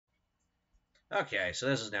Okay, so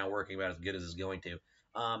this is now working about as good as it's going to.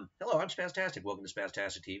 Hello, I'm Spaztastic. Welcome to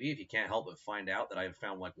Spaztastic TV. If you can't help but find out that I've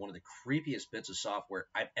found like one of the creepiest bits of software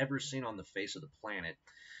I've ever seen on the face of the planet,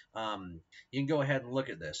 you can go ahead and look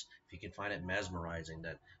at this. If you can find it mesmerizing,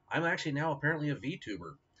 that I'm actually now apparently a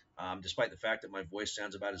VTuber, despite the fact that my voice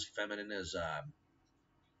sounds about as feminine as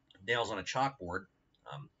nails on a chalkboard.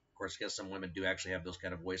 Of course, I guess some women do actually have those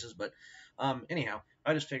kind of voices, but anyhow,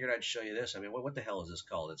 I just figured I'd show you this. I mean, what the hell is this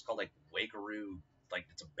called? It's called like Wakeroo, like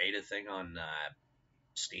it's a beta thing on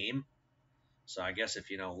Steam. So I guess if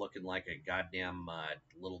looking like a goddamn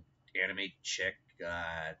little anime chick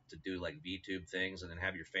to do like VTube things, and then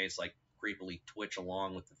have your face like creepily twitch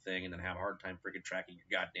along with the thing, and then have a hard time freaking tracking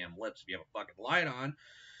your goddamn lips if you have a fucking light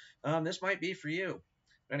on, this might be for you.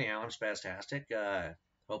 Anyhow, I'm Spaztastic.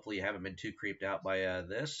 Hopefully you haven't been too creeped out by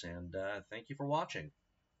this, and thank you for watching.